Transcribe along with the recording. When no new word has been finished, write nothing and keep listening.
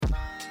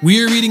We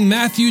are reading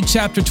Matthew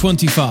chapter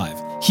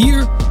 25,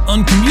 here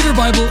on Commuter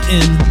Bible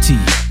NT.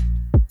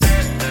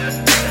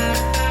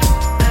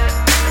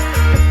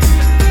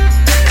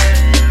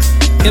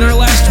 In our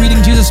last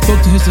reading, Jesus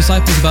spoke to his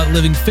disciples about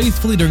living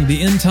faithfully during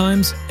the end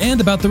times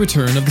and about the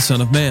return of the Son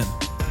of Man.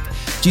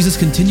 Jesus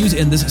continues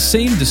in this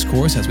same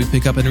discourse as we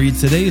pick up and read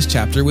today's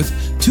chapter with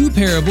two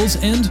parables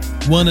and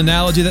one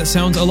analogy that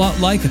sounds a lot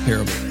like a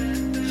parable.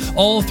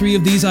 All three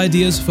of these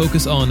ideas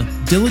focus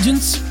on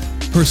diligence,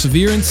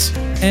 perseverance,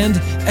 and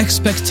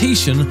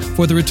expectation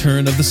for the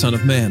return of the Son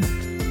of Man.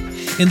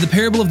 In the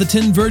parable of the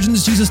 10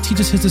 virgins, Jesus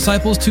teaches his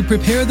disciples to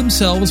prepare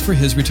themselves for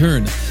his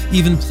return,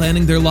 even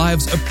planning their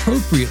lives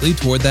appropriately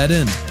toward that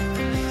end.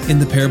 In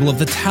the parable of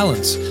the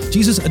talents,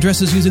 Jesus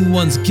addresses using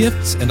one's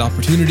gifts and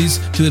opportunities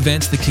to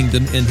advance the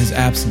kingdom in his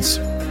absence.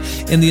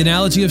 In the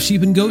analogy of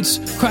sheep and goats,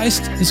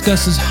 Christ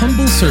discusses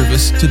humble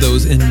service to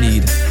those in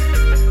need.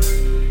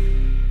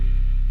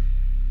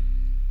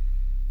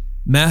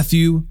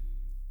 Matthew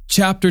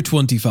chapter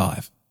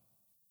 25.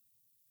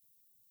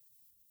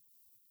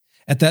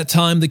 At that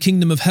time, the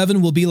kingdom of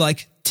heaven will be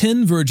like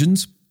 10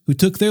 virgins who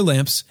took their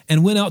lamps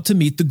and went out to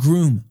meet the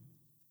groom.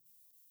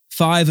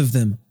 5 of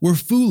them were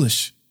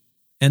foolish,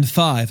 and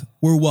 5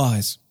 were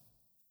wise.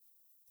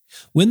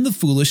 When the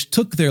foolish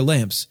took their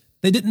lamps,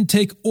 they didn't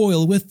take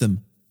oil with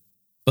them,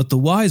 but the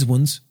wise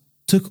ones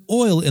took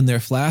oil in their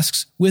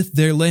flasks with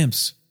their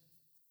lamps.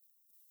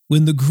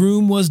 When the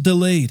groom was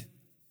delayed,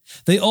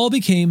 they all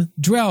became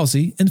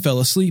drowsy and fell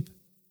asleep.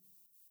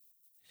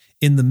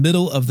 In the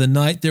middle of the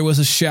night there was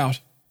a shout,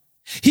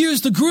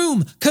 "Here's the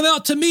groom! Come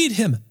out to meet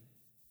him!"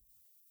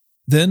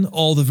 Then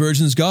all the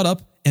virgins got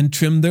up and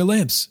trimmed their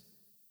lamps.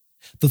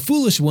 The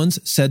foolish ones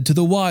said to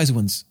the wise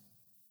ones,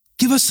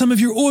 "Give us some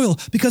of your oil,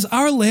 because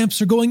our lamps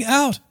are going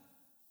out."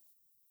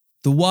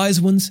 The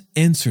wise ones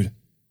answered,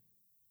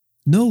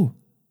 "No,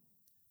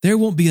 there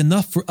won't be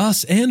enough for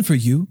us and for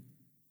you.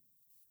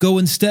 Go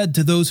instead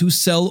to those who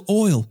sell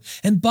oil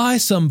and buy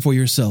some for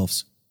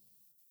yourselves."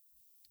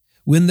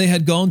 When they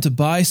had gone to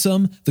buy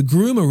some, the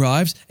groom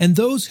arrived, and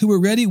those who were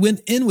ready went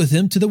in with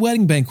him to the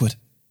wedding banquet,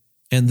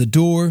 and the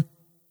door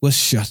was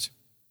shut.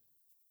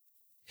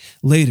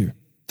 Later,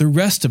 the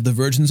rest of the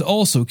virgins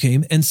also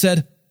came and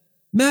said,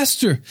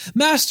 "Master,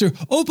 Master,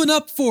 open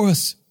up for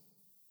us."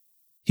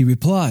 He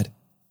replied,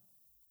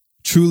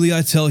 "Truly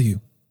I tell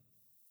you,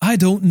 I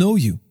don't know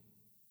you.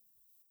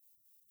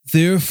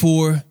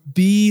 Therefore,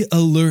 be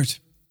alert,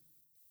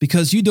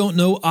 because you don't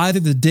know either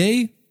the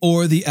day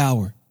or the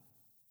hour.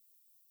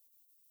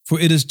 For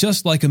it is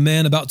just like a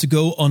man about to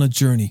go on a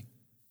journey.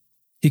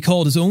 He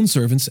called his own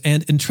servants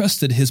and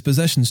entrusted his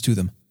possessions to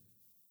them.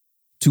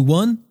 To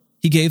one,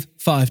 he gave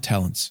 5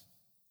 talents,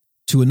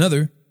 to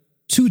another,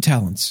 2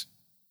 talents,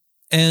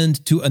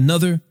 and to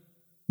another,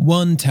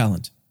 1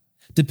 talent,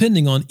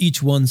 depending on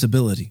each one's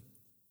ability.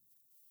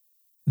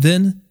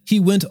 Then he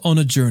went on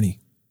a journey.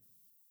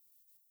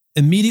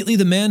 Immediately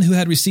the man who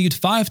had received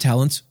 5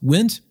 talents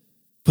went,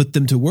 put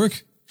them to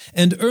work,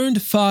 and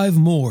earned 5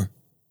 more.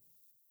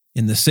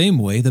 In the same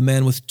way, the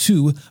man with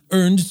 2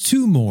 earned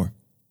 2 more.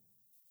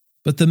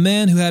 But the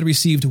man who had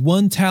received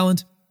 1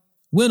 talent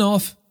went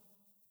off,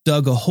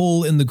 dug a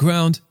hole in the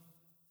ground,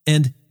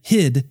 and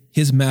hid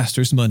his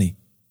master's money.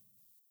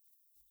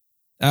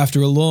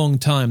 After a long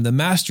time, the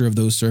master of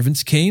those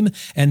servants came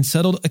and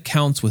settled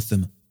accounts with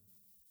them.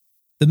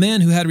 The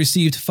man who had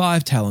received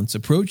 5 talents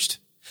approached,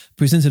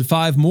 presented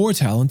 5 more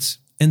talents,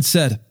 and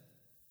said,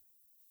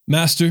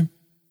 "Master,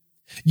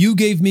 you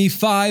gave me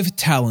 5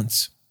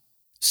 talents.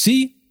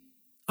 See,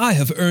 I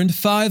have earned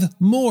 5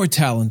 more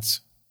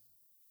talents."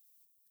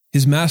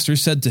 His master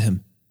said to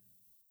him,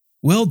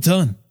 "Well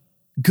done,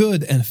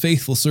 good and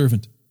faithful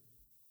servant.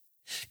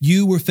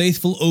 You were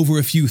faithful over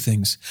a few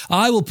things.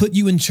 I will put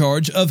you in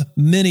charge of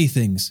many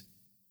things.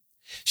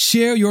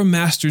 Share your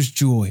master's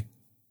joy."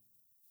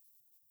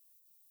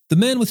 The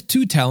man with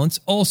 2 talents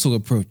also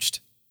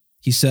approached.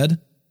 He said,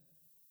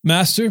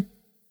 "Master,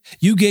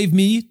 you gave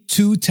me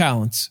 2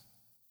 talents.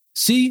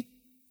 See,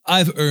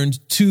 I've earned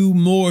 2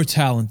 more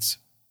talents."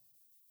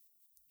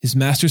 His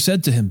master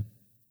said to him,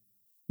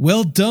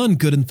 "Well done,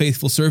 good and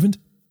faithful servant.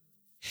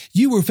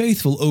 You were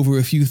faithful over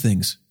a few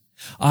things.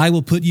 I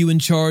will put you in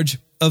charge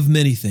of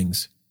many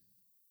things.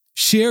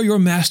 Share your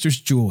master's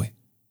joy."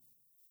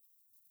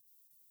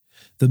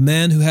 The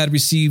man who had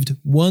received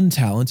 1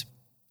 talent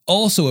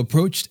also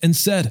approached and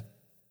said,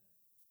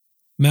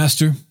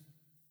 "Master,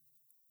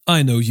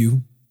 I know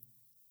you.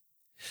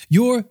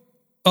 You're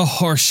a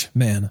harsh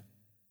man,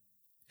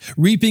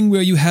 reaping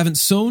where you haven't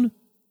sown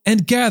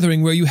and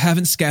gathering where you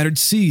haven't scattered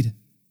seed.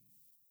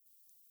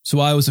 So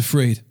I was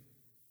afraid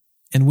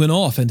and went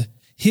off and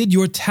hid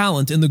your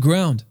talent in the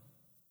ground.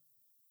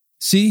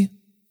 See,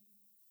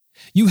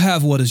 you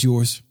have what is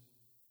yours."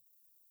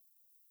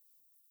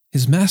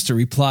 His master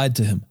replied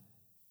to him,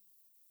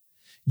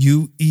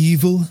 "You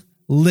evil,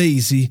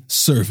 lazy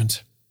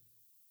servant.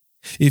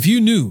 If you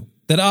knew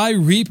that I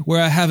reap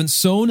where I haven't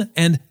sown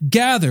and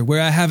gather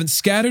where I haven't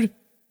scattered,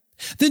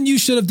 Then you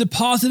should have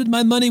deposited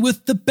my money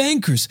with the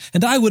bankers,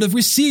 and I would have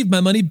received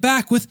my money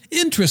back with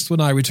interest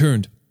when I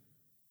returned.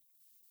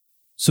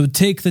 So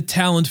take the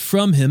talent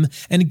from him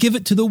and give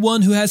it to the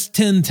one who has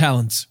 10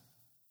 talents.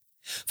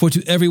 For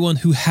to everyone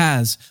who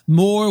has,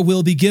 more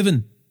will be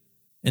given,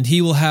 and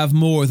he will have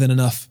more than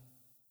enough.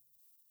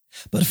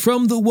 But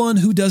from the one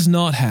who does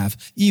not have,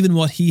 even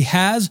what he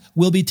has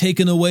will be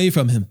taken away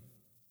from him.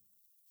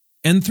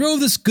 And throw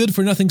this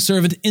good-for-nothing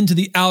servant into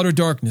the outer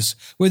darkness,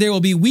 where there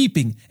will be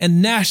weeping and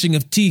gnashing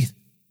of teeth.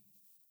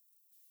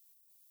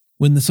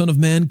 When the Son of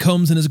Man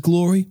comes in his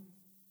glory,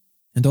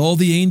 and all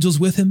the angels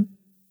with him,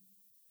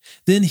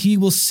 then he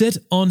will sit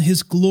on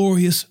his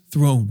glorious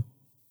throne.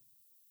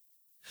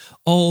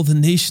 All the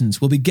nations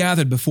will be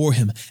gathered before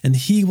him, and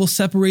he will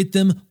separate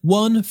them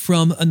one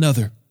from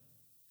another,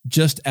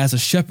 just as a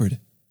shepherd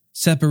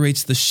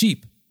separates the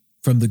sheep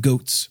from the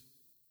goats.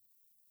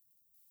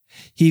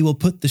 He will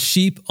put the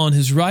sheep on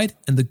his right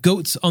and the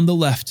goats on the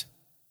left.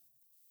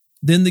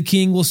 Then the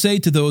king will say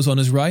to those on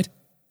his right,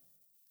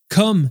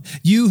 "Come,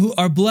 you who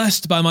are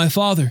blessed by my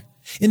Father,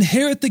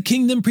 inherit the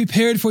kingdom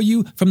prepared for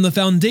you from the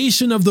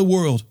foundation of the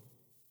world.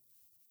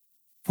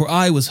 For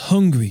I was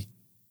hungry,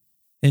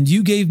 and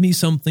you gave me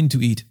something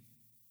to eat.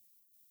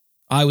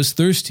 I was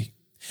thirsty,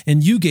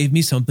 and you gave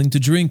me something to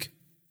drink.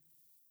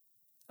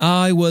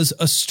 I was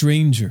a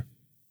stranger,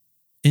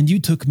 and you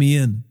took me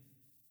in.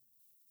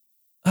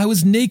 I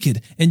was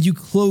naked, and you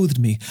clothed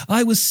me.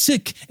 I was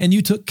sick, and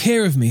you took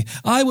care of me.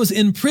 I was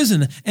in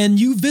prison, and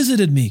you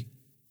visited me."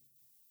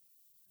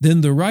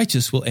 Then the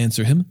righteous will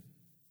answer him,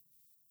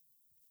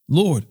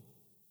 "Lord,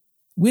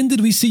 when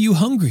did we see you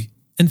hungry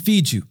and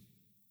feed you?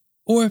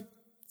 Or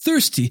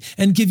thirsty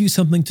and give you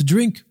something to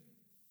drink?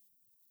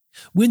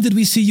 When did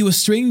we see you a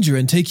stranger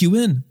and take you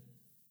in?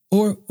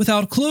 Or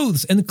without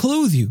clothes and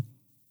clothe you?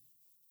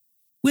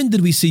 When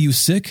did we see you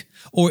sick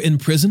or in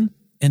prison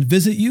and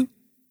visit you?"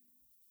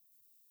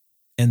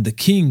 And the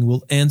king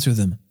will answer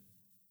them,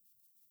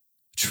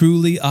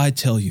 "Truly I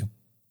tell you,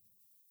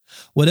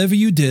 whatever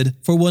you did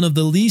for one of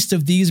the least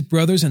of these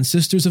brothers and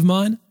sisters of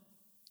mine,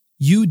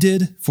 you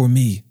did for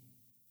me."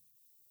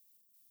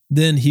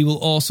 Then he will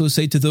also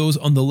say to those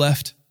on the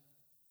left,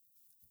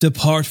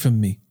 "Depart from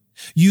me,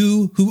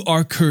 you who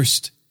are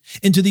cursed,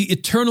 into the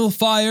eternal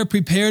fire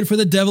prepared for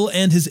the devil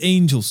and his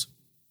angels.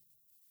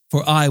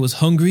 For I was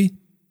hungry,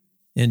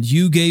 and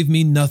you gave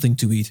me nothing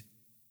to eat.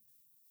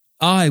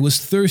 I was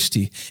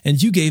thirsty,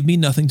 and you gave me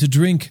nothing to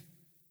drink.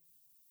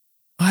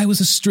 I was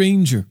a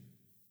stranger,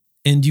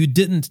 and you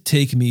didn't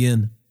take me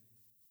in.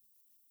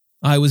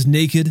 I was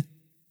naked,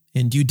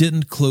 and you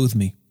didn't clothe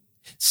me,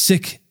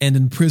 sick and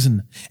in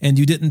prison, and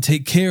you didn't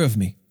take care of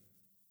me."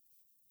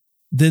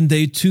 Then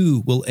they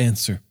too will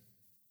answer,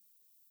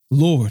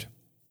 "Lord,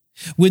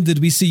 when did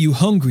we see you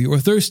hungry or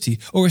thirsty,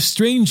 or a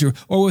stranger,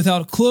 or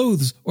without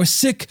clothes, or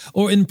sick,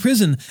 or in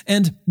prison,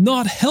 and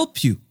not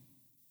help you?"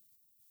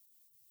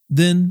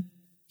 Then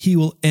he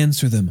will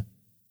answer them,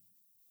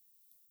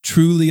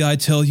 "Truly I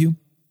tell you,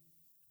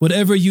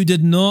 whatever you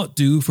did not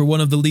do for one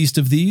of the least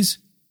of these,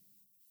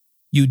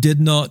 you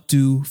did not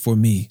do for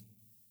me."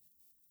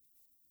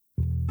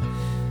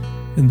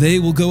 And they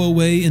will go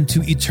away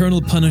into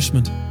eternal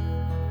punishment,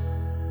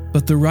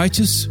 but the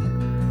righteous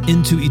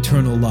into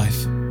eternal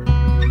life.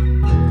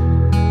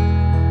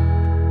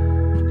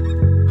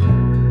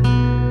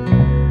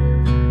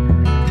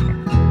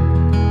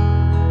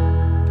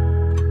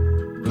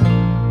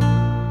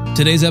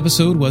 Today's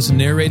episode was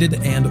narrated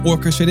and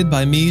orchestrated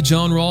by me,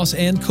 John Ross,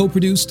 and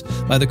co-produced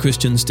by the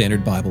Christian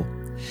Standard Bible.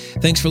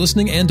 Thanks for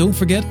listening, and don't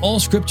forget, all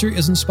Scripture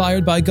is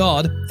inspired by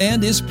God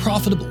and is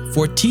profitable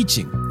for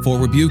teaching, for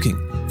rebuking,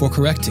 for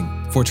correcting,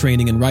 for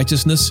training in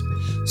righteousness,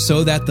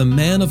 so that the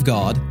man of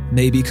God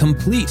may be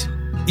complete,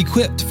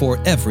 equipped for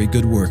every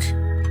good work.